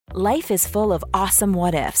Life is full of awesome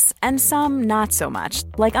what-ifs, and some not so much,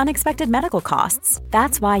 like unexpected medical costs.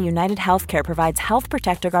 That's why United Healthcare provides Health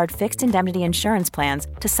Protector Guard fixed indemnity insurance plans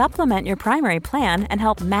to supplement your primary plan and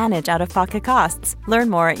help manage out-of-pocket costs. Learn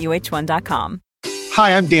more at uh1.com.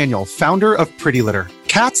 Hi, I'm Daniel, founder of Pretty Litter.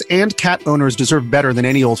 Cats and cat owners deserve better than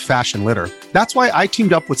any old-fashioned litter. That's why I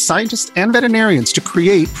teamed up with scientists and veterinarians to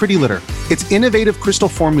create Pretty Litter. Its innovative crystal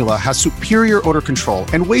formula has superior odor control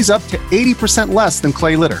and weighs up to 80% less than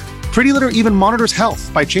clay litter. Pretty Litter even monitors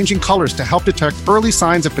health by changing colors to help detect early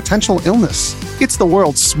signs of potential illness. It's the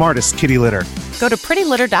world's smartest kitty litter. Go to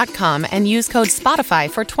prettylitter.com and use code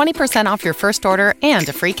SPOTIFY for 20% off your first order and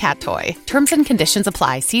a free cat toy. Terms and conditions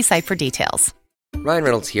apply. See site for details. Ryan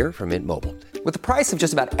Reynolds here from Mint Mobile. With the price of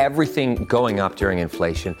just about everything going up during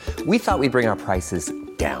inflation, we thought we'd bring our prices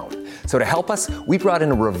down. So to help us, we brought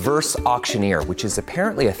in a reverse auctioneer, which is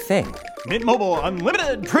apparently a thing. Mint Mobile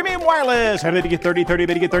Unlimited Premium Wireless. How to get 30, 30,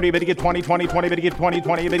 bit to get 30, bit to get 20, 20, 20, bit to get 20,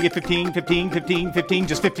 20, bit to get 15, 15, 15, 15,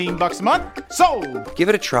 just $15 a month? Sold! Give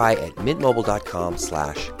it a try at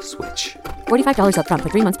mintmobile.com/switch. $45 up front for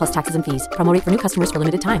 3 months plus taxes and fees. Promo rate for new customers for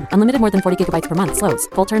limited time. Unlimited more than 40 gigabytes per month. Slows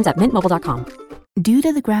full terms at mintmobile.com. Due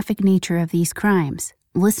to the graphic nature of these crimes,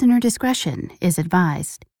 listener discretion is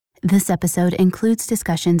advised. This episode includes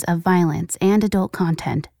discussions of violence and adult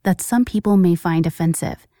content that some people may find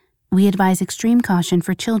offensive. We advise extreme caution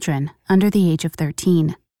for children under the age of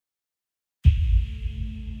 13.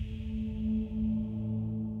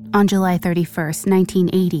 On July 31st,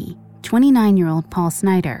 1980, 29-year-old Paul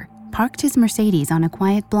Snyder parked his Mercedes on a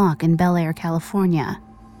quiet block in Bel Air, California.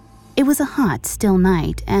 It was a hot, still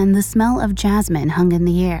night, and the smell of jasmine hung in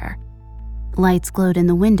the air. Lights glowed in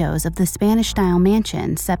the windows of the Spanish-style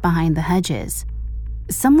mansion set behind the hedges.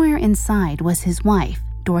 Somewhere inside was his wife,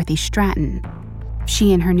 Dorothy Stratten.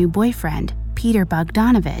 She and her new boyfriend, Peter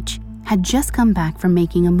Bogdanovich, had just come back from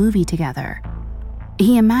making a movie together.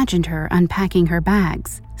 He imagined her unpacking her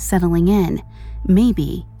bags, settling in,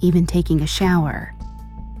 maybe even taking a shower.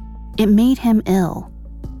 It made him ill.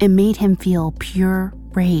 It made him feel pure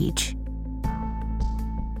rage.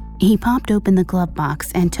 He popped open the glove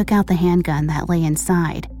box and took out the handgun that lay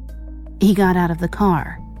inside. He got out of the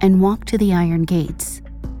car and walked to the iron gates.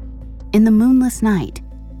 In the moonless night,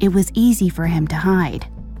 it was easy for him to hide.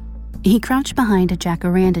 He crouched behind a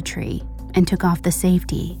jacaranda tree and took off the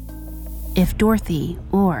safety. If Dorothy,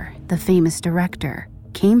 or the famous director,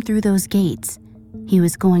 came through those gates, he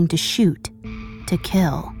was going to shoot, to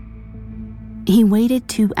kill. He waited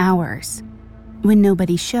 2 hours. When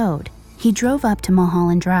nobody showed, he drove up to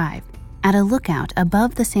Mulholland Drive. At a lookout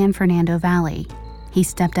above the San Fernando Valley, he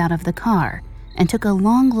stepped out of the car and took a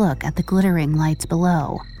long look at the glittering lights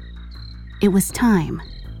below. It was time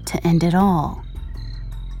to end it all.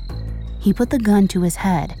 He put the gun to his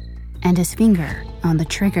head and his finger on the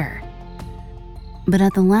trigger. But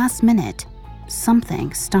at the last minute,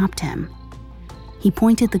 something stopped him. He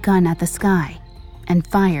pointed the gun at the sky and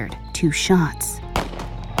fired 2 shots.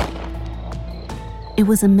 It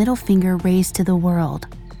was a middle finger raised to the world.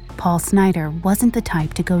 Paul Snyder wasn't the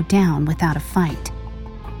type to go down without a fight.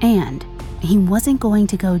 And he wasn't going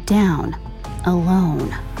to go down alone.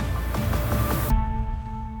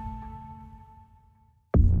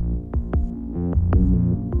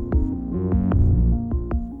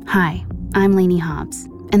 Hi, I'm Lainey Hobbs,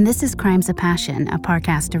 and this is Crimes of Passion, a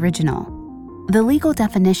Parcast original. The legal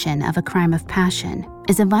definition of a crime of passion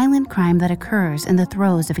is a violent crime that occurs in the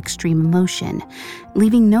throes of extreme emotion,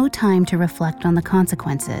 leaving no time to reflect on the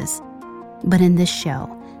consequences. But in this show,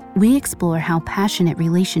 we explore how passionate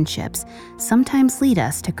relationships sometimes lead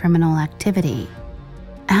us to criminal activity.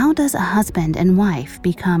 How does a husband and wife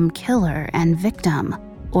become killer and victim,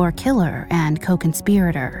 or killer and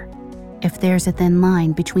co-conspirator? If there's a thin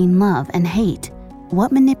line between love and hate,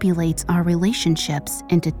 what manipulates our relationships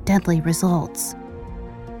into deadly results?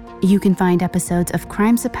 You can find episodes of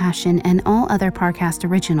Crimes of Passion and all other Parcast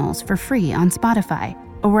originals for free on Spotify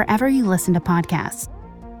or wherever you listen to podcasts.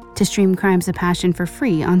 To stream Crimes of Passion for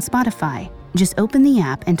free on Spotify, just open the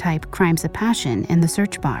app and type Crimes of Passion in the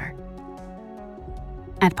search bar.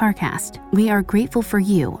 At Parcast, we are grateful for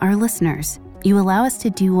you, our listeners. You allow us to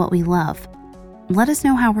do what we love. Let us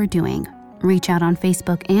know how we're doing. Reach out on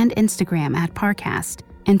Facebook and Instagram at Parcast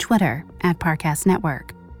and Twitter at Parcast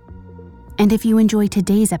Network. And if you enjoyed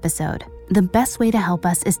today's episode, the best way to help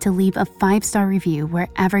us is to leave a 5-star review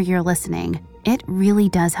wherever you're listening. It really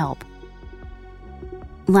does help.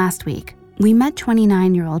 Last week, we met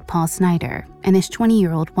 29-year-old Paul Snyder and his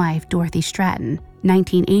 20-year-old wife, Dorothy Stratten,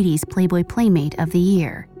 1980s Playboy Playmate of the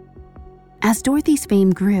Year. As Dorothy's fame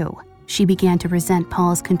grew, she began to resent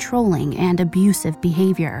Paul's controlling and abusive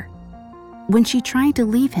behavior. When she tried to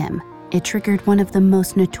leave him, it triggered one of the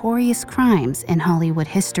most notorious crimes in Hollywood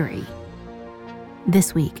history.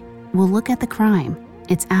 This week, we'll look at the crime,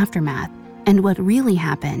 its aftermath, and what really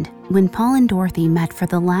happened when Paul and Dorothy met for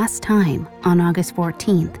the last time on August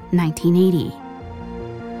 14th, 1980.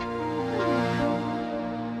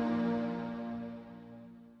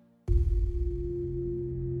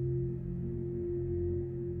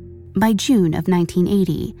 By June of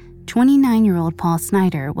 1980, 29-year-old Paul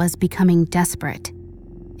Snider was becoming desperate.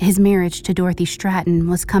 His marriage to Dorothy Stratten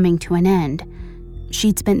was coming to an end.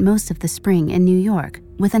 She'd spent most of the spring in New York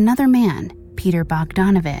with another man, Peter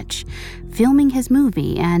Bogdanovich, filming his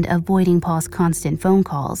movie and avoiding Paul's constant phone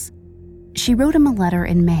calls. She wrote him a letter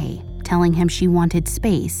in May telling him she wanted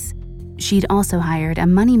space. She'd also hired a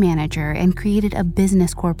money manager and created a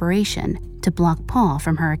business corporation to block Paul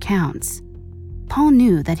from her accounts. Paul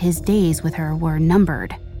knew that his days with her were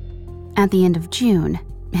numbered. At the end of June,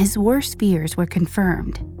 his worst fears were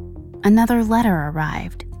confirmed. Another letter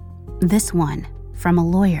arrived, this one from a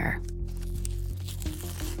lawyer.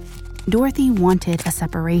 Dorothy wanted a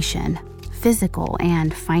separation, physical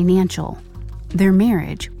and financial. Their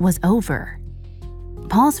marriage was over.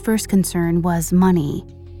 Paul's first concern was money.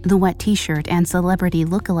 The wet t-shirt and celebrity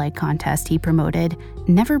look-alike contest he promoted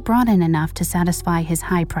never brought in enough to satisfy his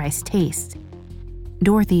high-priced taste.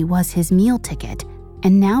 Dorothy was his meal ticket,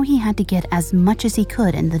 and now he had to get as much as he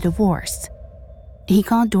could in the divorce. He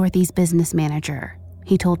called Dorothy's business manager.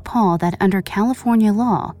 He told Paul that under California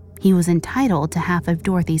law, he was entitled to half of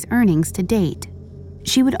Dorothy's earnings to date.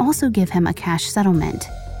 She would also give him a cash settlement,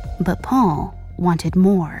 but Paul wanted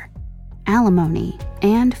more: alimony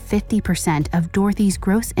and 50% of Dorothy's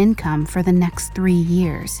gross income for the next 3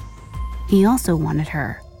 years. He also wanted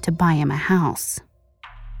her to buy him a house.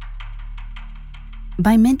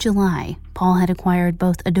 By mid-July, Paul had acquired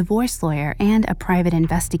both a divorce lawyer and a private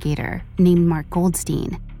investigator named Mark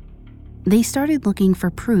Goldstein. They started looking for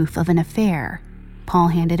proof of an affair. Paul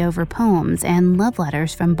handed over poems and love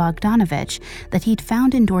letters from Bogdanovich that he'd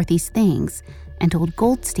found in Dorothy's things and told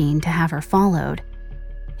Goldstein to have her followed.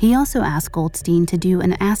 He also asked Goldstein to do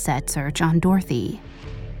an asset search on Dorothy.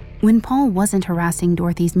 When Paul wasn't harassing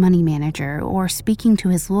Dorothy's money manager or speaking to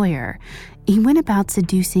his lawyer, he went about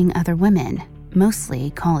seducing other women,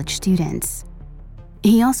 mostly college students.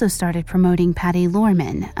 He also started promoting Patty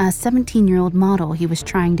Lorman, a 17-year-old model he was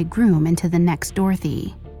trying to groom into the next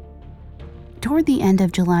Dorothy. Toward the end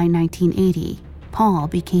of July 1980, Paul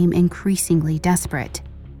became increasingly desperate.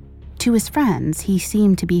 To his friends, he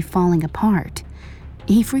seemed to be falling apart.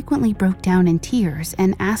 He frequently broke down in tears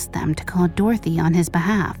and asked them to call Dorothy on his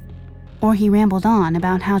behalf, or he rambled on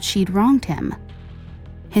about how she'd wronged him.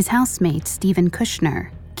 His housemate, Stephen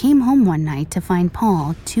Kushner, came home one night to find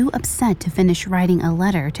Paul too upset to finish writing a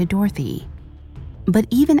letter to Dorothy. But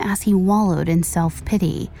even as he wallowed in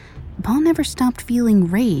self-pity, Paul never stopped feeling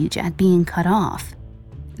rage at being cut off.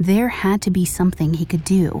 There had to be something he could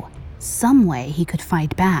do, some way he could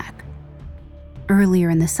fight back. Earlier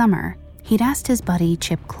in the summer, he'd asked his buddy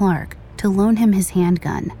Chip Clark to loan him his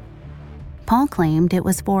handgun. Paul claimed it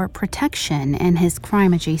was for protection in his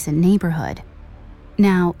crime-adjacent neighborhood.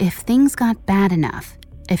 Now, if things got bad enough,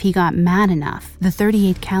 if he got mad enough, the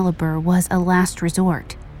 .38 caliber was a last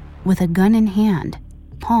resort. With a gun in hand,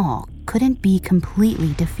 Paul couldn't be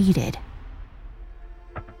completely defeated.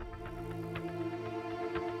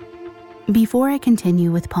 Before I continue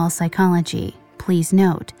with Paul's psychology, please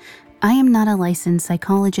note, I am not a licensed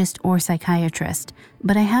psychologist or psychiatrist,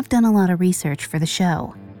 but I have done a lot of research for the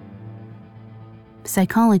show.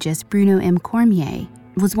 Psychologist Bruno M. Cormier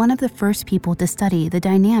was one of the first people to study the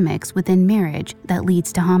dynamics within marriage that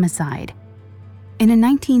leads to homicide. In a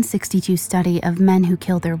 1962 study of men who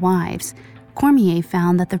killed their wives, Cormier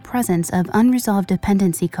found that the presence of unresolved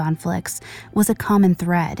dependency conflicts was a common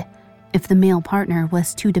thread. If the male partner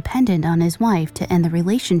was too dependent on his wife to end the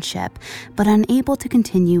relationship, but unable to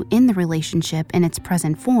continue in the relationship in its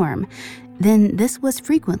present form, then this was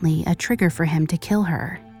frequently a trigger for him to kill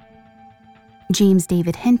her. James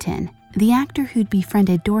David Hinton, the actor who'd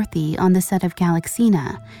befriended Dorothy on the set of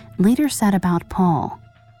Galaxina, later said about Paul,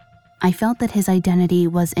 "I felt that his identity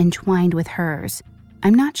was entwined with hers.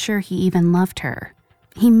 I'm not sure he even loved her.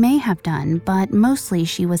 He may have done, but mostly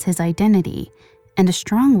she was his identity, and a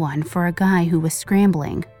strong one for a guy who was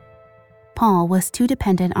scrambling." Paul was too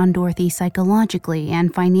dependent on Dorothy psychologically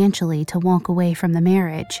and financially to walk away from the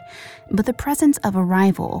marriage, but the presence of a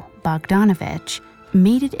rival, Bogdanovich,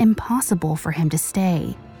 made it impossible for him to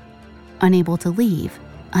stay. Unable to leave,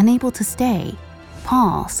 unable to stay,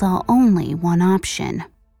 Paul saw only one option.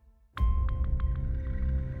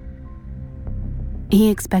 He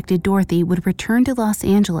expected Dorothy would return to Los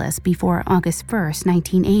Angeles before August 1st,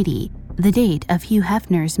 1980, the date of Hugh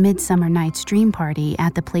Hefner's Midsummer Night's Dream Party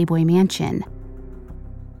at the Playboy Mansion.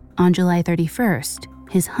 On July 31st,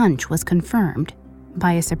 his hunch was confirmed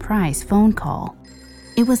by a surprise phone call.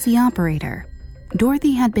 It was the operator.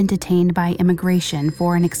 Dorothy had been detained by immigration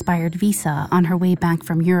for an expired visa on her way back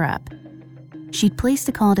from Europe. She'd placed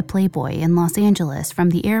a call to Playboy in Los Angeles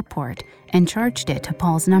from the airport and charged it to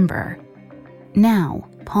Paul's number. Now,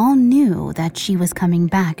 Paul knew that she was coming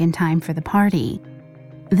back in time for the party.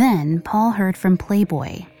 Then, Paul heard from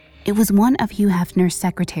Playboy. It was one of Hugh Hefner's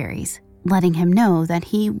secretaries, letting him know that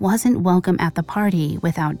he wasn't welcome at the party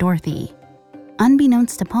without Dorothy.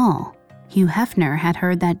 Unbeknownst to Paul, Hugh Hefner had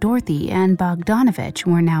heard that Dorothy and Bogdanovich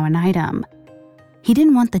were now an item. He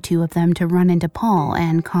didn't want the two of them to run into Paul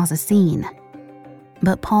and cause a scene.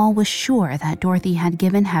 But Paul was sure that Dorothy had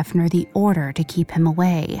given Hefner the order to keep him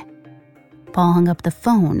away. Paul hung up the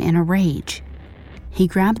phone in a rage. He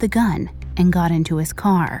grabbed the gun and got into his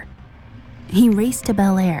car. He raced to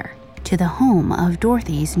Bel Air, to the home of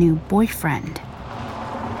Dorothy's new boyfriend.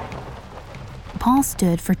 Paul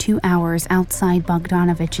stood for 2 hours outside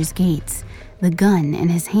Bogdanovich's gates, the gun in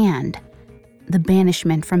his hand. The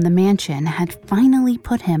banishment from the mansion had finally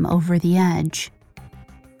put him over the edge.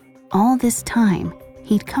 All this time,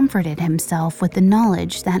 he'd comforted himself with the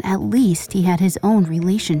knowledge that at least he had his own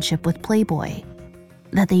relationship with Playboy,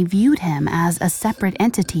 that they viewed him as a separate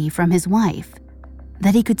entity from his wife,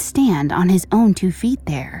 that he could stand on his own 2 feet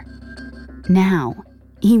there. Now,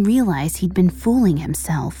 he realized he'd been fooling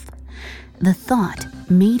himself. The thought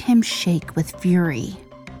made him shake with fury.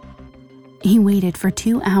 He waited for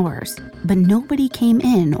 2 hours, but nobody came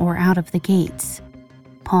in or out of the gates.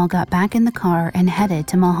 Paul got back in the car and headed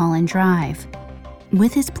to Mulholland Drive.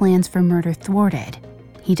 With his plans for murder thwarted,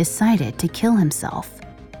 he decided to kill himself.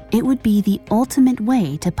 It would be the ultimate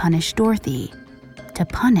way to punish Dorothy, to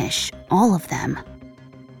punish all of them.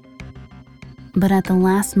 But at the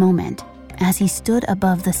last moment, as he stood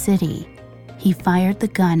above the city, he fired the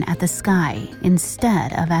gun at the sky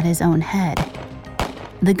instead of at his own head.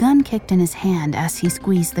 The gun kicked in his hand as he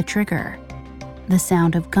squeezed the trigger. The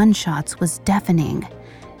sound of gunshots was deafening,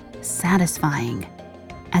 satisfying.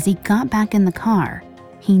 As he got back in the car,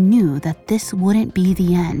 he knew that this wouldn't be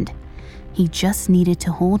the end. He just needed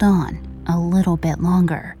to hold on a little bit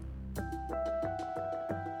longer.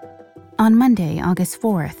 On Monday, August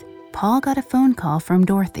 4th, Paul got a phone call from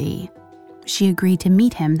Dorothy. She agreed to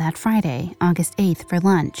meet him that Friday, August 8th, for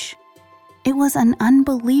lunch. It was an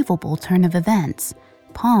unbelievable turn of events.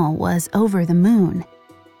 Paul was over the moon.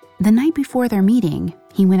 The night before their meeting,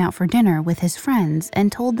 he went out for dinner with his friends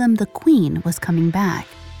and told them the Queen was coming back.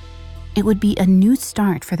 It would be a new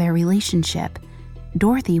start for their relationship.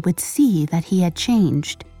 Dorothy would see that he had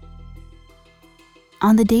changed.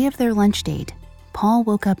 On the day of their lunch date, Paul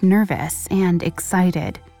woke up nervous and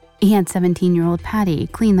excited. He had 17-year-old Patty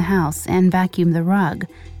clean the house and vacuum the rug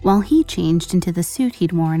while he changed into the suit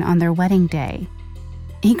he'd worn on their wedding day.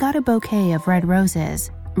 He got a bouquet of red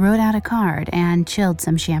roses, wrote out a card, and chilled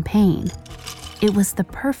some champagne. It was the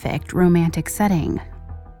perfect romantic setting.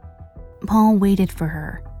 Paul waited for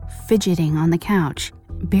her, fidgeting on the couch,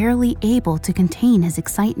 barely able to contain his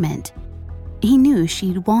excitement. He knew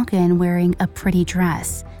she'd walk in wearing a pretty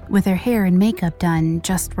dress, with her hair and makeup done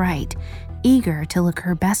just right, eager to look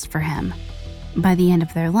her best for him. By the end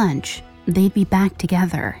of their lunch, they'd be back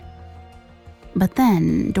together. But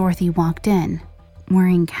then Dorothy walked in,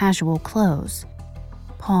 wearing casual clothes.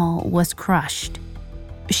 Paul was crushed.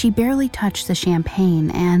 She barely touched the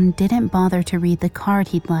champagne and didn't bother to read the card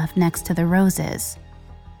he'd left next to the roses.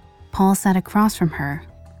 Paul sat across from her,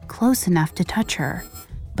 close enough to touch her,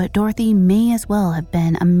 but Dorothy may as well have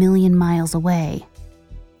been a million miles away.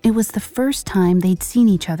 It was the first time they'd seen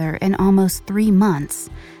each other in almost 3 months,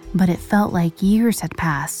 but it felt like years had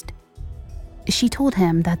passed. She told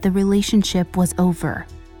him that the relationship was over.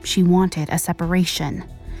 She wanted a separation.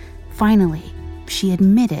 Finally, she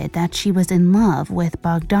admitted that she was in love with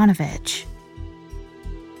Bogdanovich.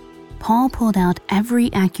 Paul pulled out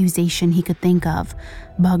every accusation he could think of.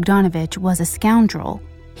 Bogdanovich was a scoundrel.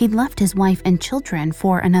 He'd left his wife and children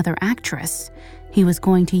for another actress. He was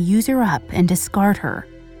going to use her up and discard her.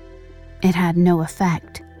 It had no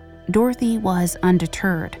effect. Dorothy was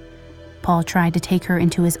undeterred. Paul tried to take her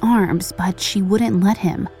into his arms, but she wouldn't let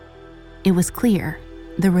him. It was clear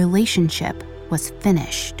the relationship was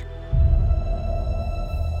finished.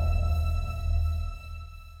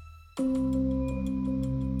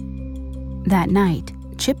 That night,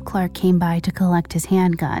 Chip Clark came by to collect his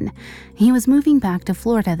handgun. He was moving back to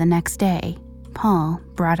Florida the next day. Paul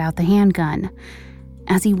brought out the handgun.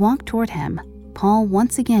 As he walked toward him, Paul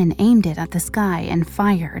once again aimed it at the sky and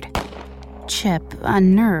fired. Chip,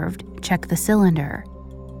 unnerved, checked the cylinder.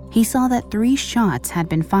 He saw that 3 shots had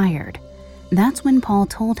been fired. That's when Paul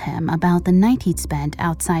told him about the night he'd spent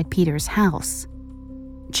outside Peter's house.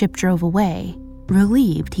 Chip drove away,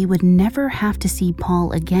 relieved he would never have to see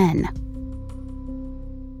Paul again.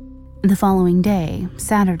 The following day,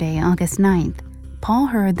 Saturday, August 9th, Paul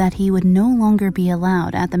heard that he would no longer be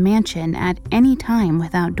allowed at the mansion at any time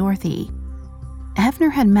without Dorothy.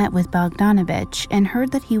 Hefner had met with Bogdanovich and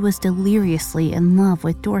heard that he was deliriously in love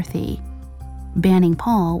with Dorothy. Banning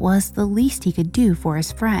Paul was the least he could do for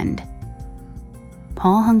his friend.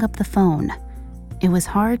 Paul hung up the phone. It was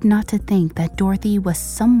hard not to think that Dorothy was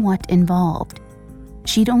somewhat involved.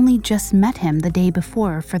 She'd only just met him the day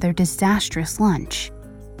before for their disastrous lunch.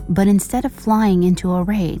 But instead of flying into a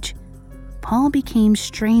rage, Paul became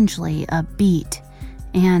strangely upbeat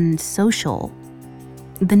and social.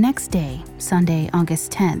 The next day, Sunday,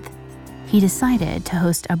 August 10th, he decided to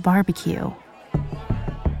host a barbecue.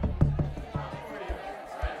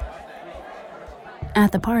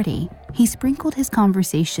 At the party, he sprinkled his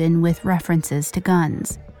conversation with references to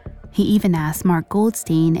guns. He even asked Mark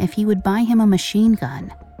Goldstein if he would buy him a machine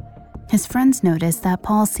gun. His friends noticed that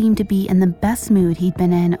Paul seemed to be in the best mood he'd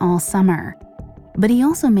been in all summer. But he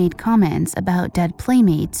also made comments about dead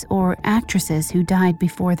playmates or actresses who died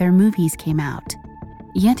before their movies came out.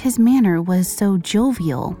 Yet his manner was so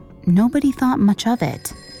jovial, nobody thought much of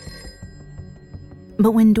it.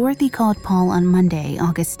 But when Dorothy called Paul on Monday,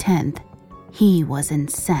 August 10th, he was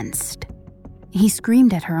incensed. He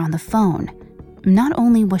screamed at her on the phone. Not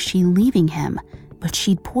only was she leaving him, but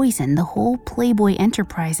she'd poisoned the whole Playboy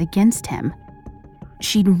enterprise against him.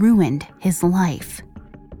 She'd ruined his life.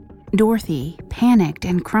 Dorothy, panicked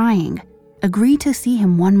and crying, agreed to see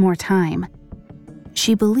him one more time.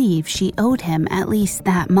 She believed she owed him at least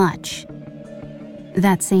that much.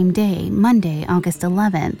 That same day, Monday, August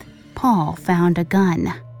 11th, Paul found a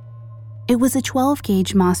gun. It was a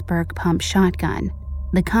 12-gauge Mossberg pump shotgun,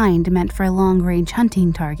 the kind meant for long-range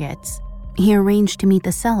hunting targets. He arranged to meet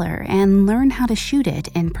the seller and learn how to shoot it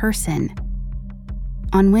in person.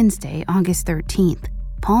 On Wednesday, August 13th,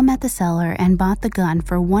 Paul met the seller and bought the gun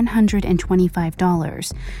for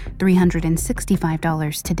 $125,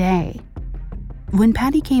 $365 today. When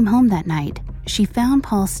Patty came home that night, she found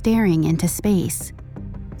Paul staring into space.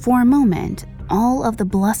 For a moment, all of the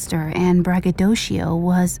bluster and braggadocio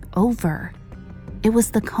was over. It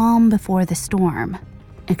was the calm before the storm,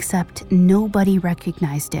 except nobody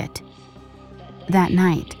recognized it. That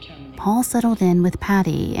night, Paul settled in with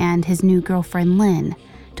Patty and his new girlfriend Lynn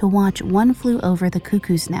to watch One Flew Over the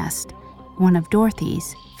Cuckoo's Nest, one of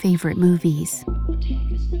Dorothy's favorite movies.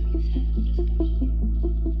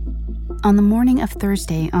 On the morning of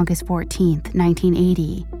Thursday, August 14th,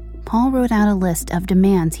 1980, Paul wrote out a list of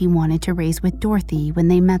demands he wanted to raise with Dorothy when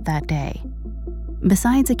they met that day.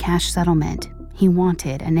 Besides a cash settlement, he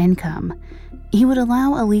wanted an income. He would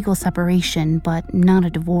allow a legal separation, but not a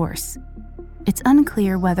divorce. It's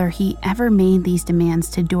unclear whether he ever made these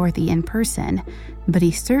demands to Dorothy in person, but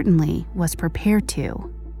he certainly was prepared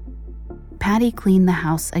to. Patty cleaned the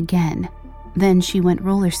house again. Then she went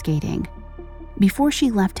roller skating. Before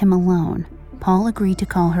she left him alone, Paul agreed to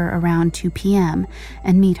call her around 2 p.m.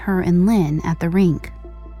 and meet her and Lynn at the rink.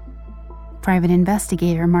 Private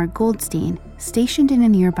investigator Mark Goldstein, stationed in a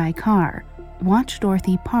nearby car, watched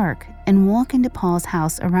Dorothy park and walk into Paul's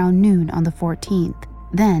house around noon on the 14th.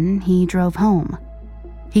 Then he drove home.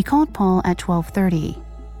 He called Paul at 12:30.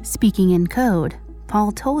 Speaking in code,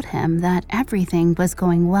 Paul told him that everything was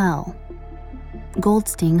going well.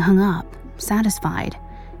 Goldstein hung up, satisfied.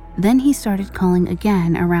 Then he started calling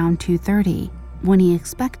again around 2:30, when he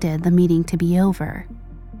expected the meeting to be over.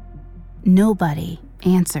 Nobody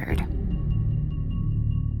answered.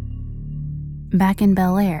 Back in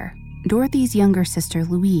Bel Air, Dorothy's younger sister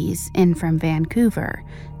Louise, in from Vancouver,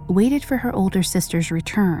 waited for her older sister's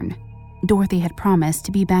return. Dorothy had promised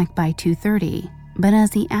to be back by 2:30, but as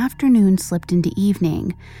the afternoon slipped into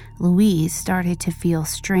evening, Louise started to feel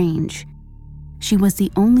strange. She was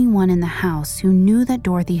the only one in the house who knew that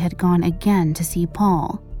Dorothy had gone again to see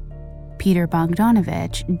Paul. Peter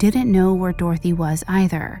Bogdanovich didn't know where Dorothy was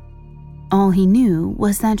either. All he knew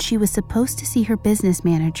was that she was supposed to see her business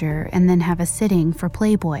manager and then have a sitting for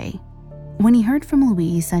Playboy. When he heard from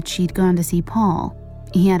Louise that she'd gone to see Paul,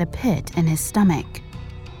 he had a pit in his stomach.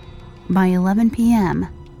 By 11 p.m.,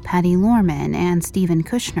 Patty Lorman and Stephen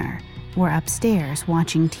Kushner were upstairs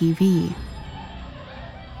watching TV.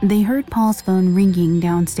 They heard Paul's phone ringing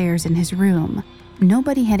downstairs in his room.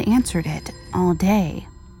 Nobody had answered it all day.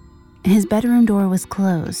 His bedroom door was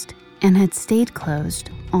closed and had stayed closed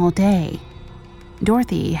all day.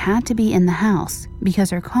 Dorothy had to be in the house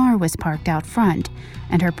because her car was parked out front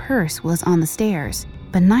and her purse was on the stairs,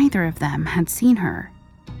 but neither of them had seen her.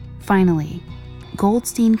 Finally,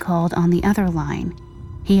 Goldstein called on the other line.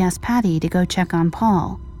 He asked Patty to go check on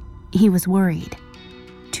Paul. He was worried.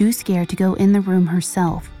 Too scared to go in the room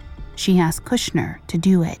herself, she asked Kushner to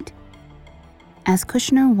do it. As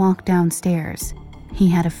Kushner walked downstairs, he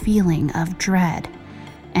had a feeling of dread,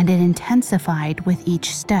 and it intensified with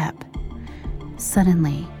each step.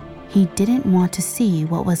 Suddenly, he didn't want to see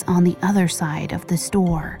what was on the other side of this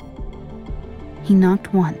door. He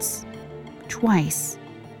knocked once, twice,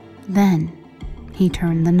 then he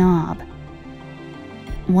turned the knob.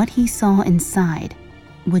 What he saw inside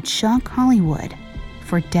would shock Hollywood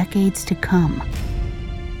for decades to come.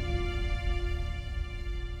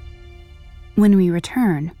 When we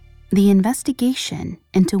return, the investigation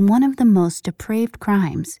into one of the most depraved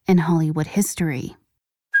crimes in Hollywood history.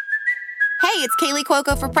 Hey, it's Kaylee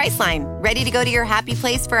Cuoco for Priceline. Ready to go to your happy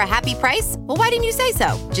place for a happy price? Well, why didn't you say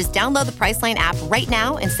so? Just download the Priceline app right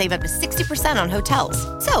now and save up to 60% on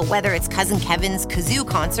hotels. So whether it's Cousin Kevin's Kazoo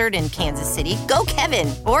Concert in Kansas City, go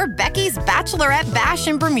Kevin, or Becky's Bachelorette Bash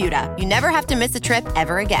in Bermuda, you never have to miss a trip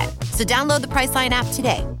ever again. So download the Priceline app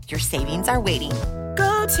today. Your savings are waiting.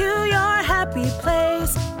 Go to your happy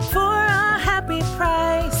place for a happy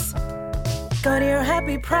price. Go to your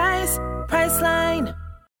happy price, Priceline.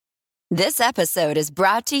 This episode is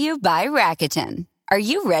brought to you by Rakuten. Are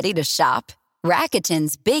you ready to shop?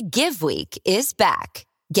 Rakuten's Big Give Week is back.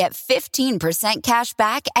 Get 15% cash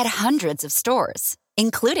back at hundreds of stores,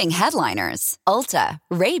 including headliners, Ulta,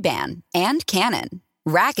 Ray-Ban, and Canon.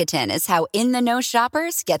 Rakuten is how in-the-know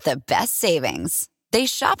shoppers get the best savings. They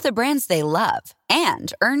shop the brands they love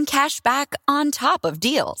and earn cash back on top of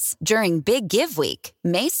deals during Big Give Week,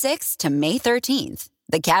 May 6th to May 13th.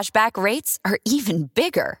 The cashback rates are even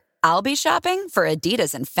bigger. I'll be shopping for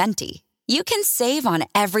Adidas and Fenty. You can save on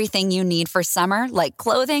everything you need for summer, like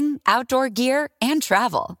clothing, outdoor gear, and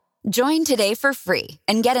travel. Join today for free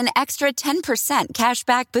and get an extra 10%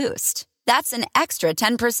 cashback boost. That's an extra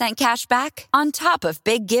 10% cashback on top of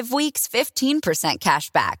Big Give Week's 15%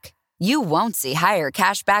 cashback. You won't see higher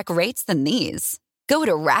cashback rates than these. Go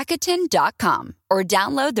to Rakuten.com or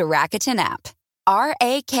download the Rakuten app.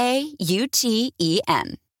 Rakuten.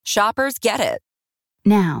 Shoppers get it.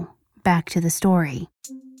 Now, back to the story.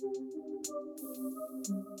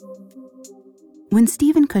 When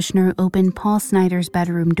Stephen Kushner opened Paul Snider's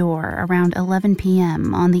bedroom door around 11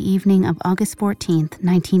 p.m. on the evening of August 14,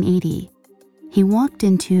 1980, he walked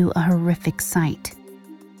into a horrific sight.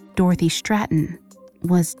 Dorothy Stratten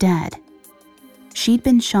was dead. She'd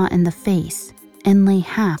been shot in the face and lay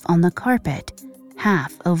half on the carpet,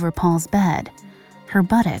 half over Paul's bed, her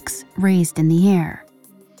buttocks raised in the air.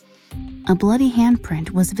 A bloody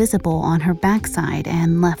handprint was visible on her backside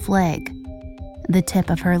and left leg. The tip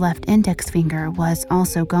of her left index finger was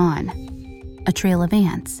also gone. A trail of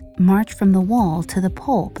ants marched from the wall to the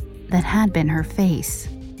pulp that had been her face.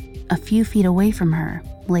 A few feet away from her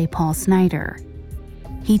lay Paul Snider.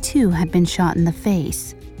 He too had been shot in the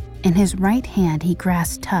face. In his right hand he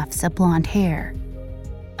grasped tufts of blonde hair.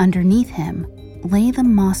 Underneath him lay the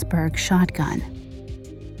Mossberg shotgun.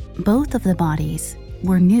 Both of the bodies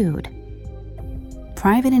were nude.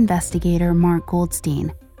 Private investigator Mark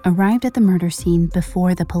Goldstein arrived at the murder scene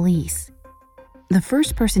before the police. The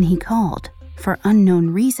first person he called, for unknown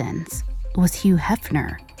reasons, was Hugh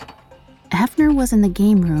Hefner. Hefner was in the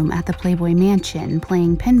game room at the Playboy Mansion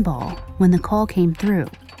playing pinball when the call came through.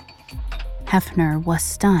 Hefner was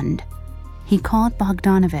stunned. He called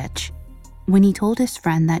Bogdanovich. When he told his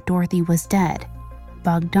friend that Dorothy was dead,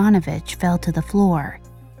 Bogdanovich fell to the floor.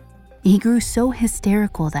 He grew so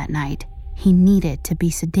hysterical that night, he needed to be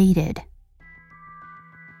sedated.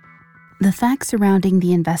 The facts surrounding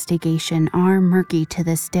the investigation are murky to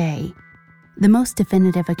this day. The most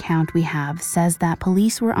definitive account we have says that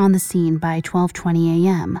police were on the scene by 12:20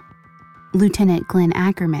 a.m. Lieutenant Glenn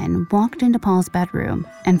Ackerman walked into Paul's bedroom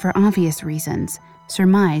and, for obvious reasons,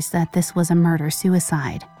 surmised that this was a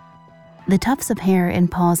murder-suicide. The tufts of hair in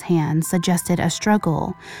Paul's hand suggested a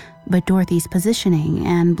struggle, but Dorothy's positioning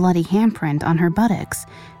and bloody handprint on her buttocks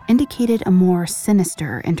indicated a more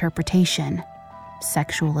sinister interpretation: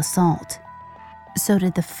 sexual assault. So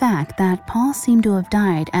did the fact that Paul seemed to have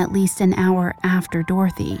died at least an hour after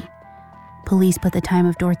Dorothy. Police put the time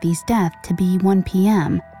of Dorothy's death to be 1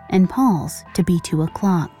 p.m. and Paul's to be 2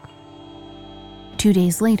 o'clock. 2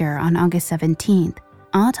 days later, on August 17th,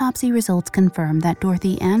 autopsy results confirmed that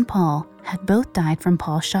Dorothy and Paul had both died from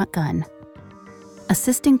Paul's shotgun.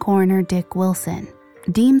 Assistant Coroner Dick Wilson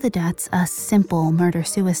deemed the deaths a simple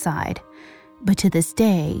murder-suicide. But to this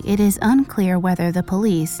day, it is unclear whether the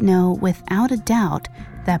police know without a doubt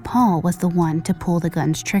that Paul was the one to pull the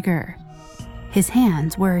gun's trigger. His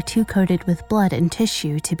hands were too coated with blood and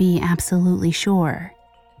tissue to be absolutely sure.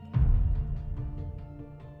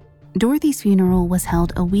 Dorothy's funeral was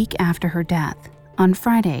held a week after her death, on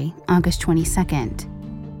Friday, August 22nd.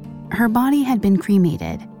 Her body had been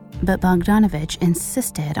cremated, but Bogdanovich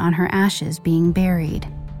insisted on her ashes being buried.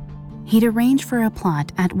 He'd arranged for a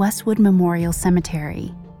plot at Westwood Memorial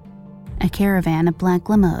Cemetery. A caravan of black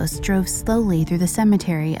limos drove slowly through the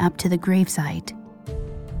cemetery up to the gravesite.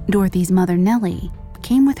 Dorothy's mother, Nellie,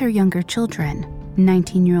 came with her younger children,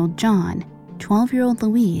 19-year-old John, 12-year-old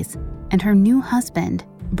Louise, and her new husband,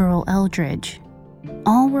 Burl Eldridge.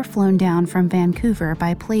 All were flown down from Vancouver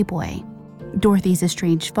by Playboy. Dorothy's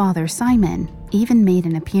estranged father, Simon, even made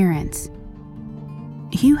an appearance.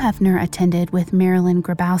 Hugh Hefner attended with Marilyn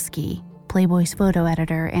Grabowski, Playboy's photo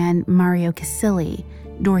editor, and Mario Casilli,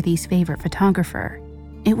 Dorothy's favorite photographer.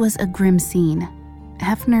 It was a grim scene.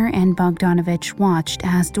 Hefner and Bogdanovich watched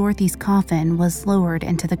as Dorothy's coffin was lowered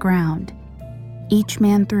into the ground. Each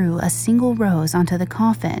man threw a single rose onto the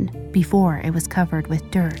coffin before it was covered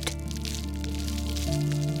with dirt.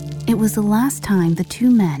 It was the last time the two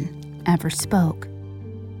men ever spoke.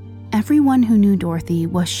 Everyone who knew Dorothy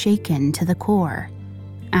was shaken to the core.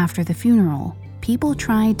 After the funeral, people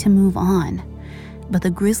tried to move on, but the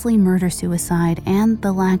grisly murder-suicide and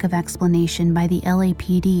the lack of explanation by the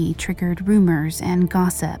LAPD triggered rumors and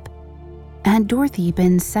gossip. Had Dorothy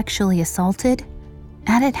been sexually assaulted?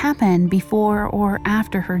 Had it happened before or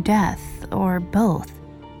after her death, or both?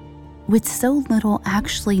 With so little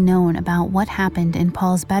actually known about what happened in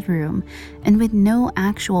Paul's bedroom, and with no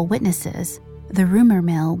actual witnesses, the rumor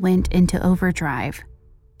mill went into overdrive.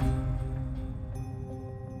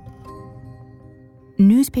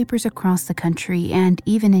 Newspapers across the country and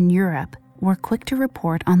even in Europe were quick to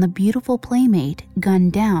report on the beautiful playmate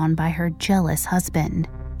gunned down by her jealous husband.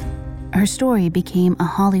 Her story became a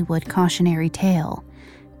Hollywood cautionary tale.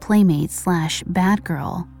 Playmate/bad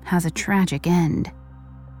girl has a tragic end.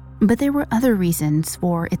 But there were other reasons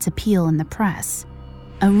for its appeal in the press.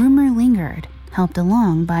 A rumor lingered, helped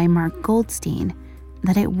along by Mark Goldstein,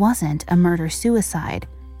 that it wasn't a murder-suicide,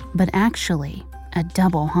 but actually a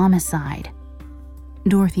double homicide.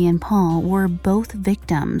 Dorothy and Paul were both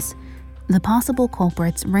victims. The possible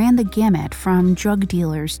culprits ran the gamut from drug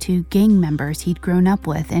dealers to gang members he'd grown up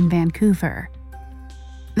with in Vancouver.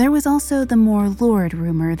 There was also the more lurid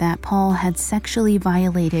rumor that Paul had sexually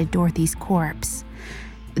violated Dorothy's corpse.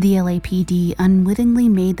 The LAPD unwittingly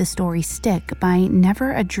made the story stick by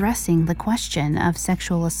never addressing the question of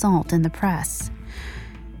sexual assault in the press.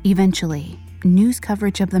 Eventually, news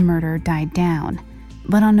coverage of the murder died down,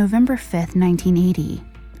 but on November 5, 1980,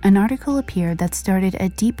 an article appeared that started a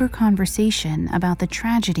deeper conversation about the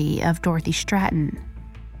tragedy of Dorothy Stratten.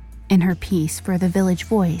 In her piece for The Village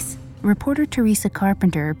Voice, reporter Teresa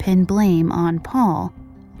Carpenter pinned blame on Paul,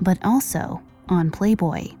 but also on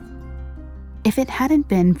Playboy. If it hadn't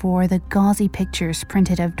been for the gauzy pictures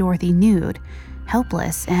printed of Dorothy nude,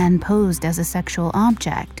 helpless, and posed as a sexual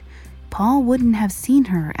object, Paul wouldn't have seen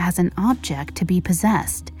her as an object to be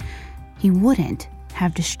possessed. He wouldn't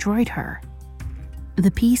have destroyed her.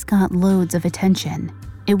 The piece got loads of attention.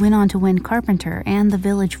 It went on to win Carpenter and The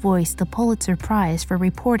Village Voice the Pulitzer Prize for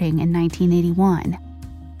reporting in 1981.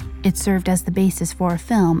 It served as the basis for a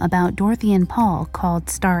film about Dorothy and Paul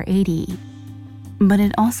called Star 80. But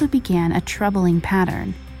it also began a troubling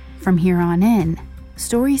pattern. From here on in,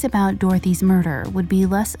 stories about Dorothy's murder would be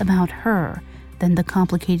less about her than the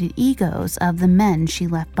complicated egos of the men she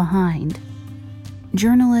left behind.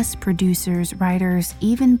 Journalists, producers, writers,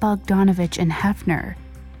 even Bogdanovich and Hefner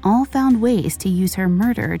all found ways to use her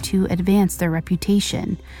murder to advance their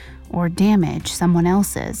reputation or damage someone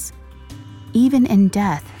else's. Even in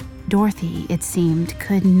death, Dorothy, it seemed,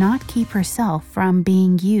 could not keep herself from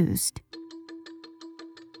being used.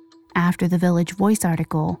 After the Village Voice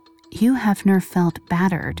article, Hugh Hefner felt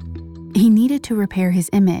battered. He needed to repair his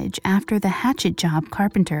image after the hatchet job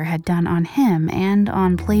Carpenter had done on him and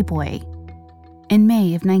on Playboy. In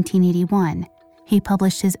May of 1981, he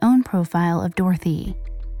published his own profile of Dorothy.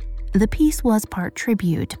 The piece was part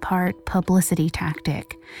tribute, part publicity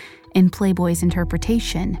tactic. In Playboy's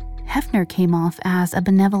interpretation, Hefner came off as a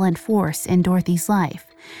benevolent force in Dorothy's life,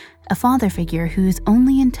 a father figure whose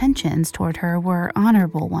only intentions toward her were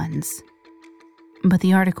honorable ones. But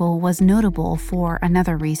the article was notable for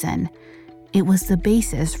another reason. It was the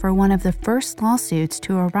basis for one of the first lawsuits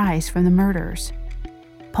to arise from the murders.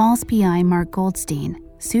 Paul's PI, Mark Goldstein,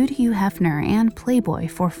 sued Hugh Hefner and Playboy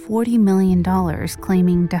for $40 million,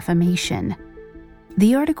 claiming defamation.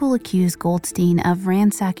 The article accused Goldstein of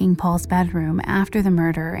ransacking Paul's bedroom after the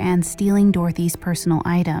murder and stealing Dorothy's personal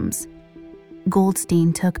items.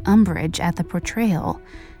 Goldstein took umbrage at the portrayal.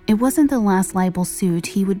 It wasn't the last libel suit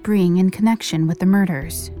he would bring in connection with the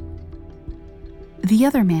murders. The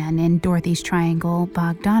other man in Dorothy's triangle,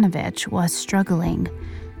 Bogdanovich, was struggling.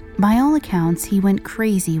 By all accounts, he went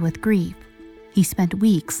crazy with grief. He spent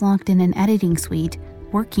weeks locked in an editing suite,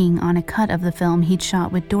 working on a cut of the film he'd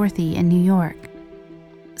shot with Dorothy in New York.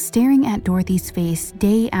 Staring at Dorothy's face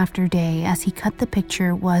day after day as he cut the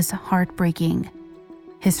picture was heartbreaking.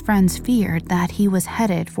 His friends feared that he was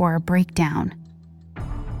headed for a breakdown.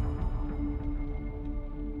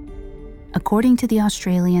 According to the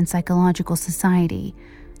Australian Psychological Society,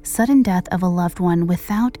 sudden death of a loved one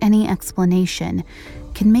without any explanation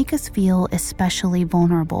can make us feel especially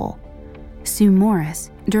vulnerable. Sue Morris,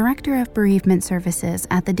 director of bereavement services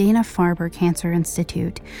at the Dana-Farber Cancer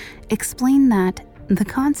Institute, explained that the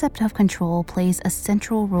concept of control plays a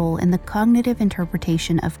central role in the cognitive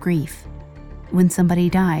interpretation of grief. When somebody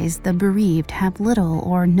dies, the bereaved have little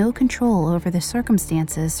or no control over the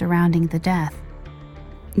circumstances surrounding the death.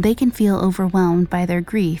 They can feel overwhelmed by their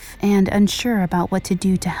grief and unsure about what to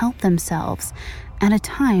do to help themselves at a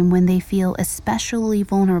time when they feel especially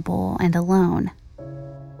vulnerable and alone.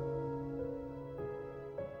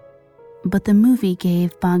 But the movie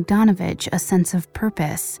gave Bogdanovich a sense of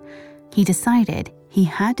purpose. He decided he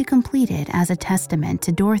had to complete it as a testament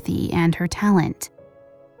to Dorothy and her talent.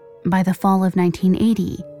 By the fall of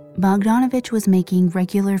 1980, Bogdanovich was making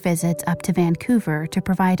regular visits up to Vancouver to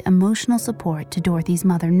provide emotional support to Dorothy's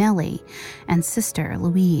mother Nellie and sister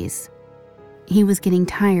Louise. He was getting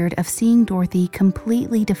tired of seeing Dorothy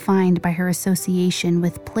completely defined by her association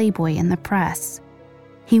with Playboy and the press.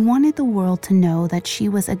 He wanted the world to know that she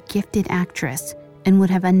was a gifted actress and would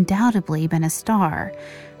have undoubtedly been a star,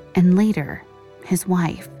 and later, his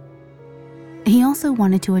wife. He also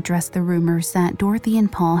wanted to address the rumors that Dorothy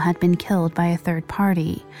and Paul had been killed by a third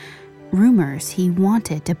party, rumors he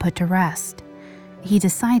wanted to put to rest. He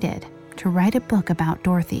decided to write a book about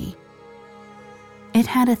Dorothy. It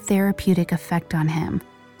had a therapeutic effect on him.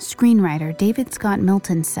 Screenwriter David Scott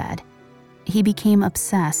Milton said, "He became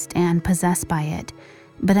obsessed and possessed by it,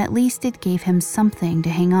 but at least it gave him something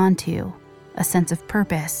to hang on to, a sense of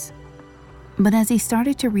purpose." But as he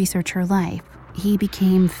started to research her life, he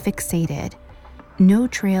became fixated. No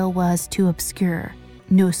trail was too obscure,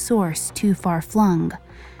 no source too far-flung.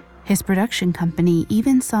 His production company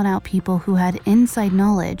even sought out people who had inside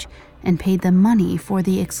knowledge and paid them money for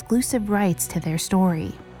the exclusive rights to their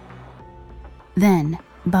story. Then,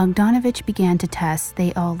 Bogdanovich began to test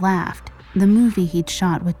They All Laughed, the movie he'd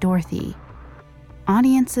shot with Dorothy.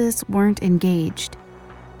 Audiences weren't engaged.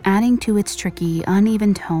 Adding to its tricky,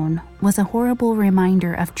 uneven tone was a horrible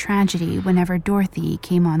reminder of tragedy whenever Dorothy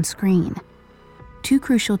came on screen. 2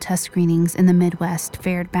 crucial test screenings in the Midwest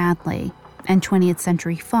fared badly, and 20th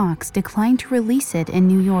Century Fox declined to release it in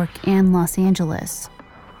New York and Los Angeles.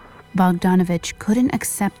 Bogdanovich couldn't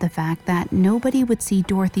accept the fact that nobody would see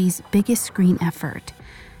Dorothy's biggest screen effort.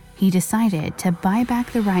 He decided to buy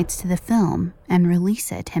back the rights to the film and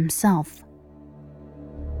release it himself.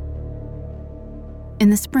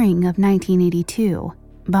 In the spring of 1982,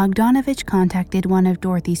 Bogdanovich contacted one of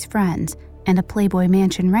Dorothy's friends and a Playboy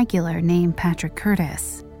Mansion regular named Patrick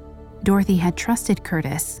Curtis. Dorothy had trusted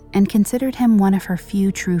Curtis and considered him one of her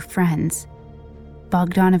few true friends.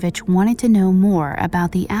 Bogdanovich wanted to know more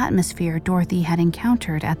about the atmosphere Dorothy had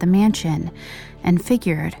encountered at the mansion and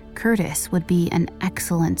figured Curtis would be an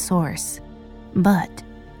excellent source. But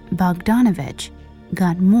Bogdanovich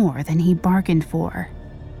got more than he bargained for.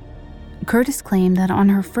 Curtis claimed that on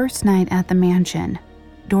her first night at the mansion,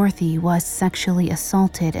 Dorothy was sexually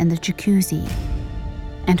assaulted in the jacuzzi,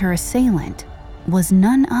 and her assailant was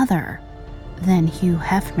none other than Hugh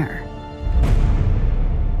Hefner.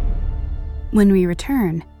 When we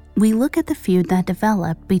return, we look at the feud that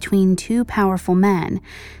developed between 2 powerful men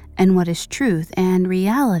and what is truth and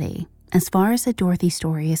reality as far as the Dorothy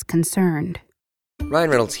story is concerned. Ryan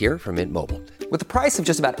Reynolds here from Mint Mobile. With the price of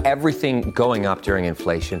just about everything going up during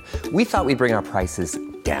inflation, we thought we'd bring our prices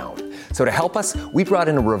down. So to help us, we brought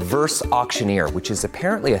in a reverse auctioneer, which is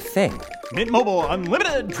apparently a thing. Mint Mobile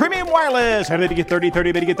Unlimited Premium Wireless. How to get 30,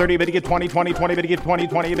 30, bit to get 30, bit to get 20, 20, 20, bit to get 20,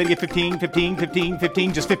 20, bit to get 15, 15, 15,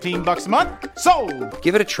 15, just $15 a month? Sold!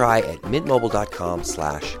 Give it a try at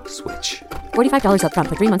mintmobile.com/switch. $45 up front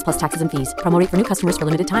for 3 months plus taxes and fees. Promo rate for new customers for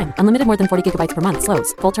limited time. Unlimited more than 40 gigabytes per month.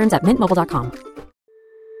 Slows full terms at mintmobile.com.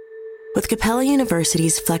 With Capella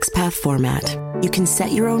University's FlexPath format, you can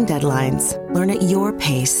set your own deadlines, learn at your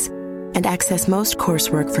pace, and access most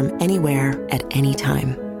coursework from anywhere at any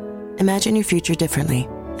time. Imagine your future differently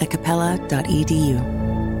at capella.edu.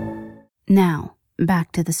 Now,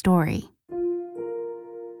 back to the story.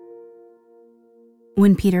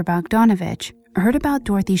 When Peter Bogdanovich heard about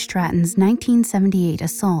Dorothy Stratten's 1978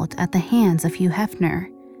 assault at the hands of Hugh Hefner,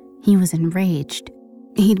 he was enraged.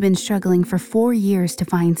 He'd been struggling for 4 years to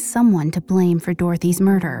find someone to blame for Dorothy's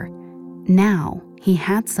murder. Now, he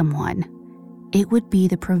had someone. It would be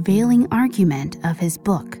the prevailing argument of his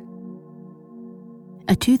book.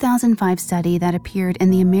 A 2005 study that appeared in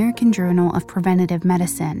the American Journal of Preventive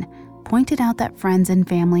Medicine pointed out that friends and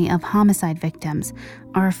family of homicide victims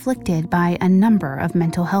are afflicted by a number of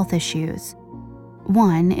mental health issues.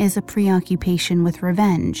 One is a preoccupation with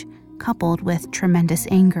revenge, coupled with tremendous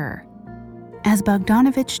anger. As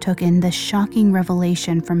Bogdanovich took in this shocking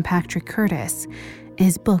revelation from Patrick Curtis,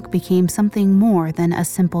 his book became something more than a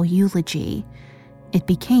simple eulogy. It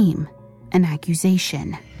became an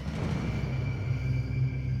accusation.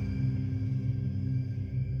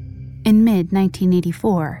 In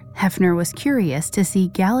mid-1984, Hefner was curious to see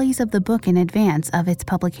galleys of the book in advance of its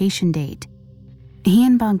publication date. He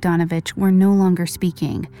and Bogdanovich were no longer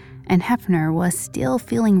speaking, and Hefner was still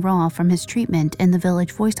feeling raw from his treatment in the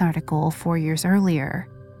Village Voice article 4 years earlier.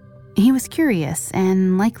 He was curious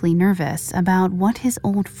and likely nervous about what his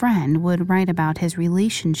old friend would write about his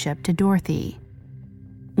relationship to Dorothy.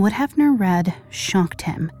 What Hefner read shocked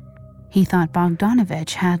him. He thought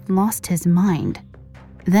Bogdanovich had lost his mind.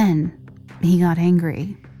 Then, he got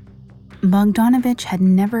angry. Bogdanovich had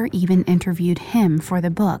never even interviewed him for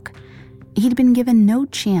the book. He'd been given no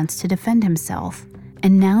chance to defend himself,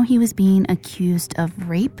 and now he was being accused of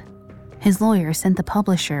rape? His lawyer sent the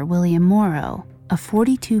publisher, William Morrow, a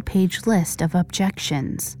 42-page list of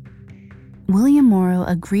objections. William Morrow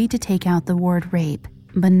agreed to take out the word rape,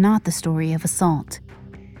 but not the story of assault.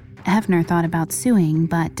 Hefner thought about suing,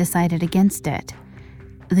 but decided against it.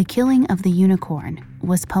 The Killing of the Unicorn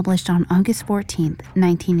was published on August 14,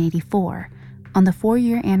 1984, on the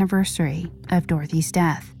 4-year anniversary of Dorothy's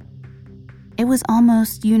death. It was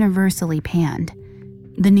almost universally panned.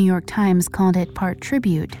 The New York Times called it part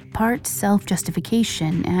tribute, part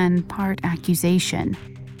self-justification, and part accusation.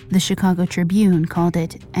 The Chicago Tribune called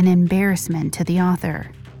it an embarrassment to the author.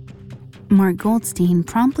 Mark Goldstein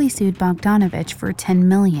promptly sued Bogdanovich for $10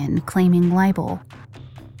 million, claiming libel.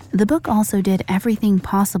 The book also did everything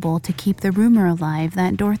possible to keep the rumor alive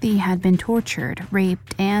that Dorothy had been tortured,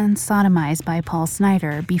 raped, and sodomized by Paul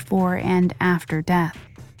Snider before and after death.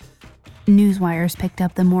 Newswires picked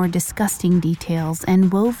up the more disgusting details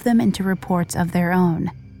and wove them into reports of their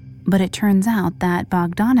own. But it turns out that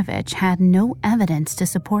Bogdanovich had no evidence to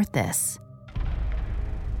support this.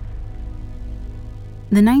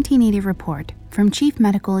 The 1980 report from Chief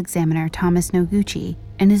Medical Examiner Thomas Noguchi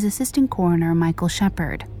and his assistant coroner Michael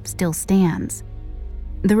Shepard still stands.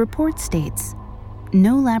 The report states,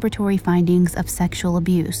 no laboratory findings of sexual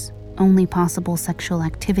abuse, only possible sexual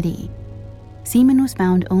activity. Semen was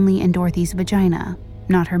found only in Dorothy's vagina,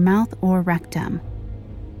 not her mouth or rectum.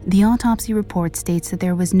 The autopsy report states that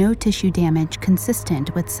there was no tissue damage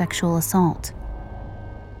consistent with sexual assault.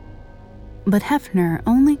 But Hefner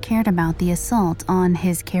only cared about the assault on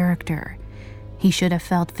his character. He should have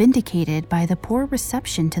felt vindicated by the poor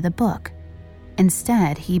reception to the book.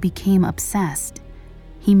 Instead, he became obsessed.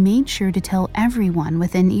 He made sure to tell everyone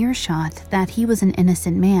within earshot that he was an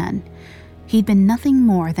innocent man. He'd been nothing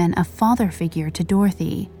more than a father figure to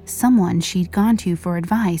Dorothy, someone she'd gone to for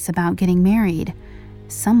advice about getting married,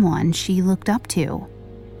 someone she looked up to.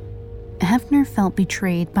 Hefner felt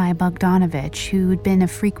betrayed by Bogdanovich, who'd been a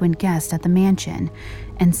frequent guest at the mansion,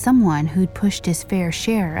 and someone who'd pushed his fair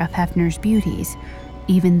share of Hefner's beauties,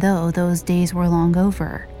 even though those days were long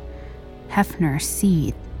over. Hefner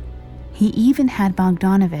seethed. He even had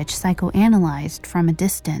Bogdanovich psychoanalyzed from a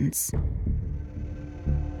distance.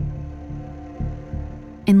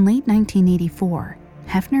 In late 1984,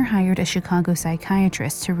 Hefner hired a Chicago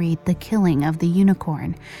psychiatrist to read The Killing of the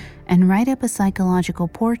Unicorn and write up a psychological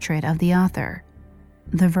portrait of the author.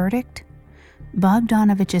 The verdict?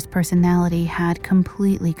 Bogdanovich's personality had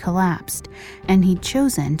completely collapsed, and he'd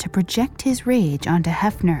chosen to project his rage onto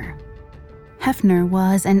Hefner. Hefner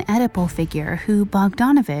was an Oedipal figure who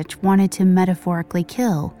Bogdanovich wanted to metaphorically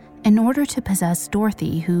kill in order to possess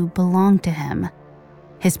Dorothy, who belonged to him.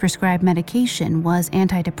 His prescribed medication was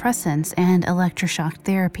antidepressants and electroshock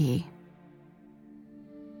therapy.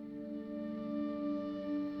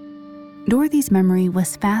 Dorothy's memory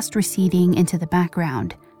was fast receding into the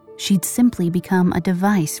background. She'd simply become a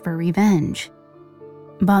device for revenge.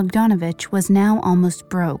 Bogdanovich was now almost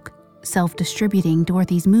broke. Self-distributing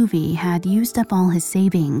Dorothy's movie had used up all his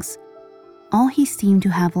savings. All he seemed to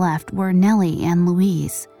have left were Nellie and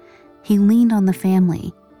Louise. He leaned on the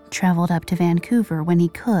family, traveled up to Vancouver when he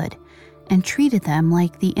could, and treated them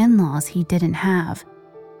like the in-laws he didn't have.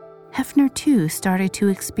 Hefner, too, started to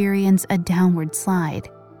experience a downward slide.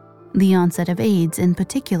 The onset of AIDS, in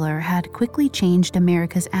particular, had quickly changed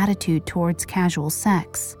America's attitude towards casual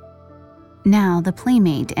sex. Now the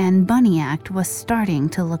Playmate and Bunny Act was starting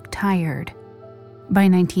to look tired. By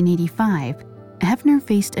 1985, Hefner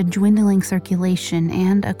faced a dwindling circulation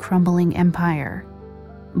and a crumbling empire.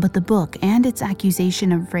 But the book and its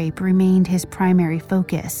accusation of rape remained his primary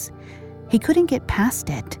focus. He couldn't get past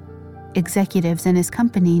it. Executives in his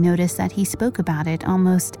company noticed that he spoke about it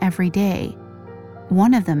almost every day.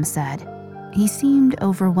 One of them said he seemed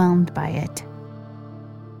overwhelmed by it.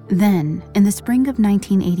 Then, in the spring of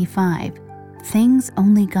 1985, things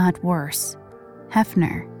only got worse.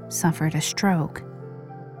 Hefner suffered a stroke.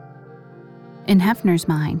 In Hefner's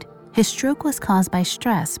mind, his stroke was caused by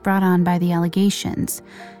stress brought on by the allegations.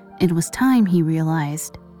 It was time, he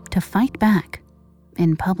realized, to fight back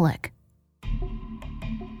in public.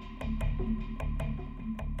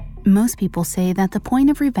 Most people say that the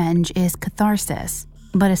point of revenge is catharsis,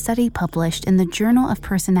 but a study published in the Journal of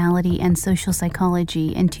Personality and Social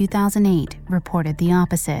Psychology in 2008 reported the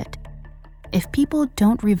opposite. If people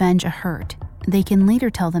don't revenge a hurt, they can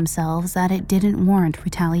later tell themselves that it didn't warrant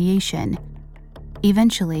retaliation.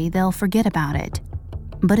 Eventually, they'll forget about it.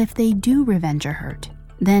 But if they do revenge a hurt,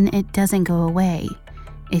 then it doesn't go away.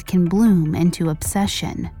 It can bloom into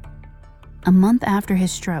obsession. A month after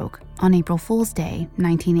his stroke, on April Fool's Day,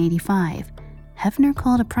 1985, Hefner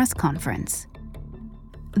called a press conference.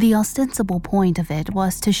 The ostensible point of it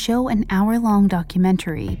was to show an hour-long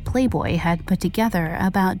documentary Playboy had put together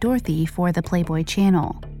about Dorothy for the Playboy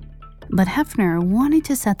channel. But Hefner wanted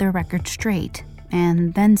to set their record straight,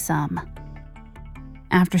 and then some.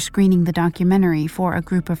 After screening the documentary for a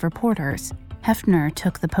group of reporters, Hefner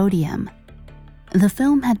took the podium. The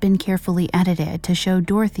film had been carefully edited to show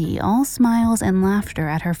Dorothy all smiles and laughter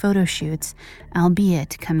at her photo shoots,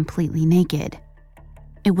 albeit completely naked.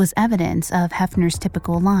 It was evidence of Hefner's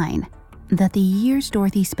typical line, that the years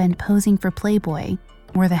Dorothy spent posing for Playboy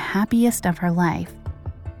were the happiest of her life.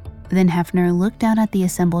 Then Hefner looked out at the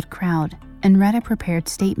assembled crowd and read a prepared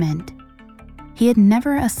statement. He had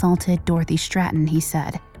never assaulted Dorothy Stratten, he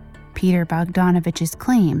said. Peter Bogdanovich's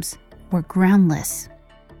claims were groundless.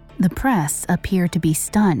 The press appeared to be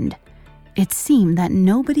stunned. It seemed that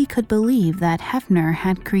nobody could believe that Hefner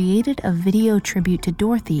had created a video tribute to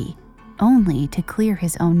Dorothy only to clear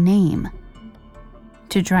his own name.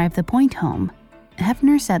 To drive the point home,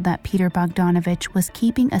 Hefner said that Peter Bogdanovich was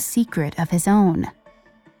keeping a secret of his own.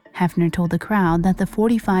 Hefner told the crowd that the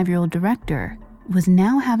 45-year-old director was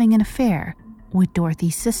now having an affair with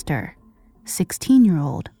Dorothy's sister,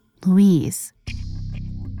 16-year-old Louise.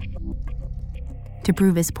 To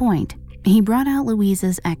prove his point, he brought out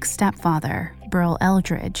Louise's ex-stepfather, Burl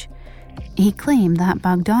Eldridge. He claimed that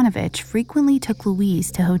Bogdanovich frequently took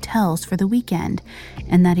Louise to hotels for the weekend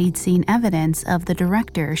and that he'd seen evidence of the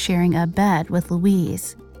director sharing a bed with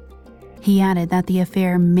Louise. He added that the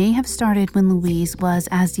affair may have started when Louise was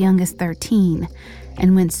as young as 13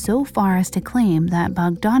 and went so far as to claim that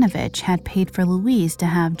Bogdanovich had paid for Louise to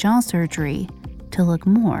have jaw surgery to look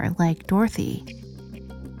more like Dorothy.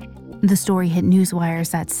 The story hit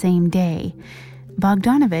newswires that same day.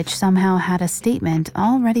 Bogdanovich somehow had a statement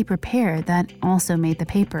already prepared that also made the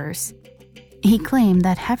papers. He claimed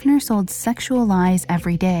that Hefner sold sexual lies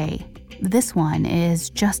every day. This one is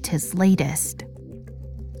just his latest.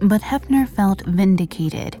 But Hefner felt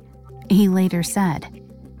vindicated. He later said,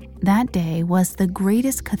 "That day was the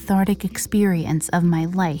greatest cathartic experience of my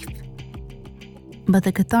life." But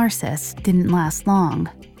the catharsis didn't last long.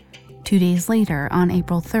 2 days later, on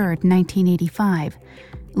April 3, 1985,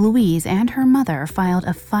 Louise and her mother filed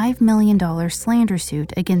a $5 million slander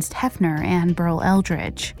suit against Hefner and Burl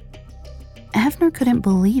Eldridge. Hefner couldn't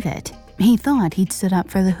believe it. He thought he'd stood up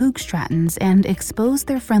for the Hoog Strattens and exposed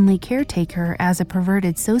their friendly caretaker as a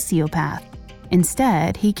perverted sociopath.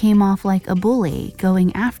 Instead, he came off like a bully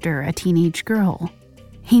going after a teenage girl.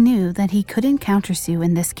 He knew that he couldn't countersue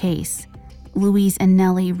in this case. Louise and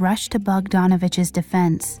Nellie rushed to Bogdanovich's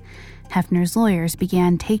defense. Hefner's lawyers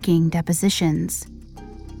began taking depositions.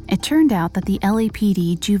 It turned out that the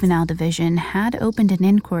LAPD Juvenile Division had opened an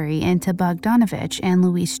inquiry into Bogdanovich and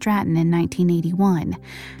Louise Stratten in 1981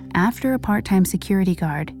 after a part-time security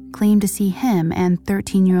guard claimed to see him and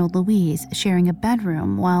 13-year-old Louise sharing a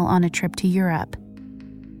bedroom while on a trip to Europe.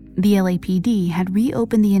 The LAPD had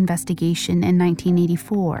reopened the investigation in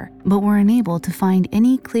 1984, but were unable to find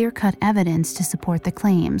any clear-cut evidence to support the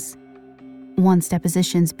claims. Once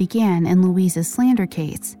depositions began in Louise's slander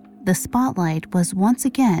case, the spotlight was once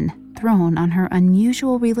again thrown on her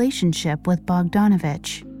unusual relationship with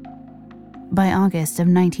Bogdanovich. By August of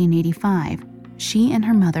 1985, she and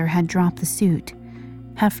her mother had dropped the suit.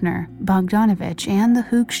 Hefner, Bogdanovich, and the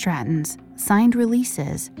Strattens signed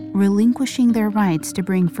releases relinquishing their rights to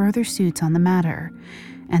bring further suits on the matter,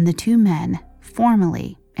 and the two men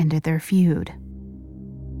formally ended their feud.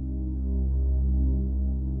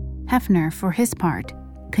 Hefner, for his part,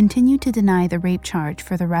 continued to deny the rape charge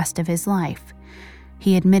for the rest of his life.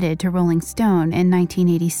 He admitted to Rolling Stone in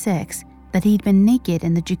 1986 that he'd been naked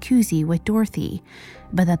in the jacuzzi with Dorothy,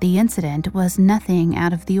 but that the incident was nothing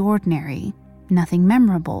out of the ordinary, nothing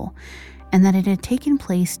memorable, and that it had taken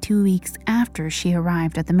place 2 weeks after she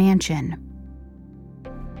arrived at the mansion.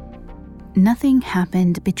 Nothing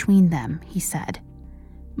happened between them, he said.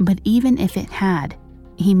 But even if it had,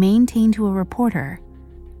 he maintained to a reporter,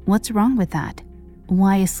 "What's wrong with that?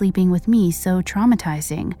 Why is sleeping with me so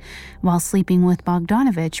traumatizing, while sleeping with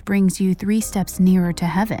Bogdanovich brings you 3 steps nearer to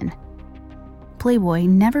heaven?" Playboy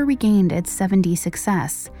never regained its 70s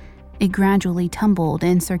success. It gradually tumbled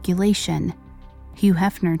in circulation. Hugh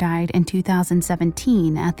Hefner died in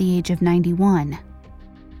 2017 at the age of 91.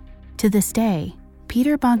 To this day,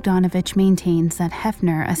 Peter Bogdanovich maintains that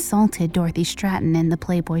Hefner assaulted Dorothy Stratten in the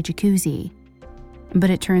Playboy jacuzzi. But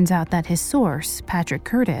it turns out that his source, Patrick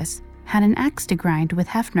Curtis, had an axe to grind with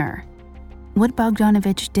Hefner. What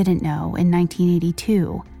Bogdanovich didn't know in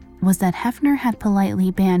 1982 was that Hefner had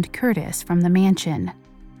politely banned Curtis from the mansion.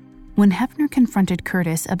 When Hefner confronted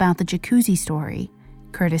Curtis about the jacuzzi story,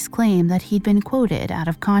 Curtis claimed that he'd been quoted out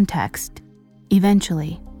of context.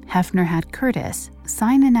 Eventually, Hefner had Curtis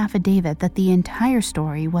sign an affidavit that the entire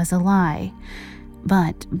story was a lie,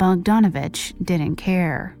 but Bogdanovich didn't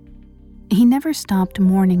care. He never stopped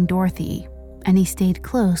mourning Dorothy, and he stayed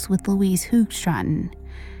close with Louise Stratten.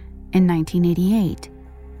 In 1988,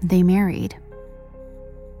 they married.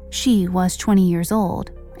 She was 20 years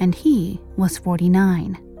old, and he was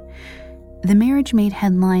 49. The marriage made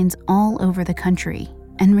headlines all over the country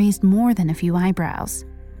and raised more than a few eyebrows.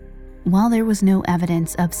 While there was no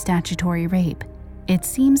evidence of statutory rape, it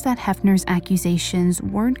seems that Hefner's accusations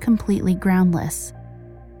weren't completely groundless.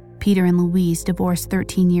 Peter and Louise divorced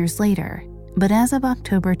 13 years later, but as of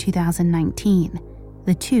October 2019,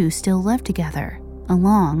 the two still live together,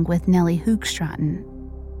 along with Nellie Stratten.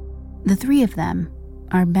 The three of them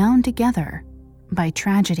are bound together by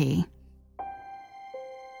tragedy.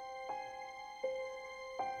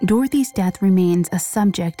 Dorothy's death remains a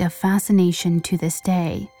subject of fascination to this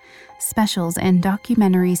day. Specials and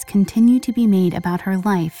documentaries continue to be made about her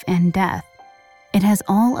life and death. It has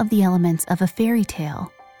all of the elements of a fairy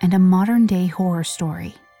tale and a modern-day horror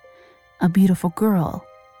story. A beautiful girl,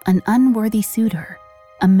 an unworthy suitor,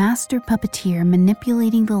 a master puppeteer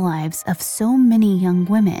manipulating the lives of so many young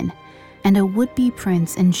women, and a would-be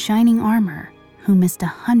prince in shining armor who missed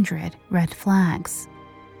 100 red flags.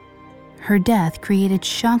 Her death created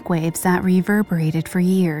shockwaves that reverberated for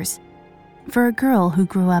years. For a girl who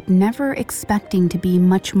grew up never expecting to be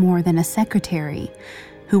much more than a secretary,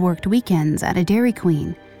 who worked weekends at a Dairy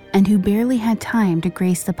Queen, and who barely had time to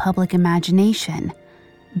grace the public imagination,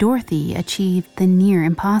 Dorothy achieved the near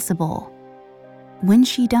impossible. When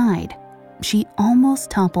she died, she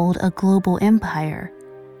almost toppled a global empire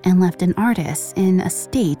and left an artist in a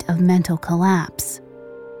state of mental collapse.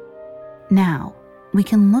 Now, we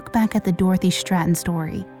can look back at the Dorothy Stratten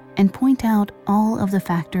story and point out all of the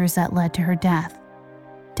factors that led to her death: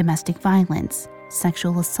 domestic violence,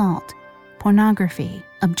 sexual assault, pornography,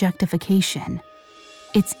 objectification.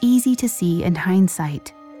 It's easy to see in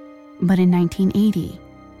hindsight, but in 1980,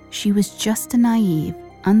 she was just a naive,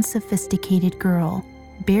 unsophisticated girl,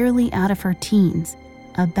 barely out of her teens,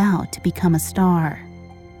 about to become a star.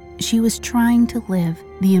 She was trying to live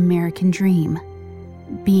the American dream.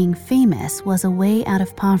 Being famous was a way out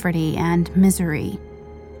of poverty and misery.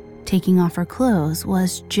 Taking off her clothes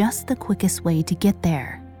was just the quickest way to get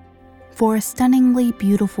there. For a stunningly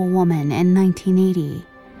beautiful woman in 1980,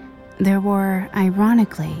 there were,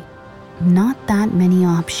 ironically, not that many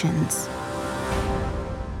options.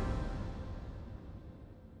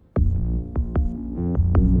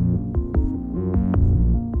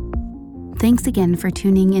 Thanks again for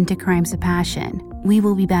tuning into Crimes of Passion. We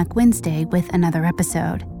will be back Wednesday with another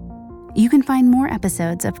episode. You can find more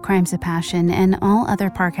episodes of Crimes of Passion and all other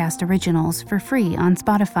Parcast originals for free on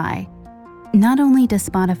Spotify. Not only does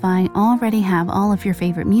Spotify already have all of your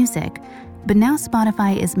favorite music, but now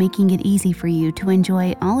Spotify is making it easy for you to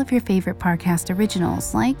enjoy all of your favorite Parcast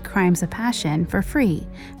originals like Crimes of Passion for free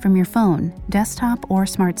from your phone, desktop, or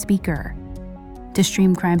smart speaker. To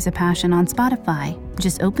stream Crimes of Passion on Spotify,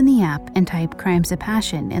 just open the app and type Crimes of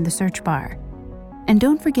Passion in the search bar. And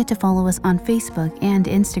don't forget to follow us on Facebook and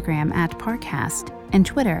Instagram at Parcast and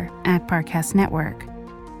Twitter at Parcast Network.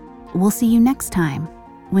 We'll see you next time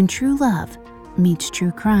when true love meets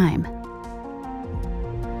true crime.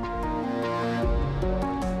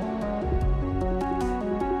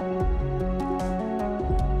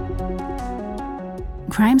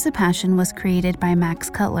 Crimes of Passion was created by Max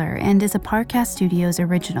Cutler and is a Parcast Studios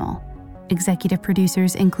original. Executive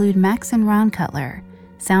producers include Max and Ron Cutler.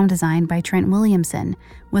 Sound design by Trent Williamson,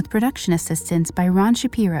 with production assistance by Ron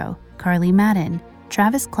Shapiro, Carly Madden,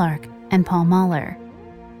 Travis Clark, and Paul Mahler.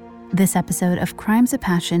 This episode of Crimes of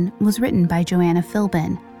Passion was written by Joanna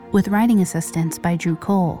Philbin, with writing assistance by Drew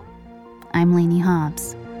Cole. I'm Lainey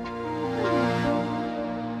Hobbs.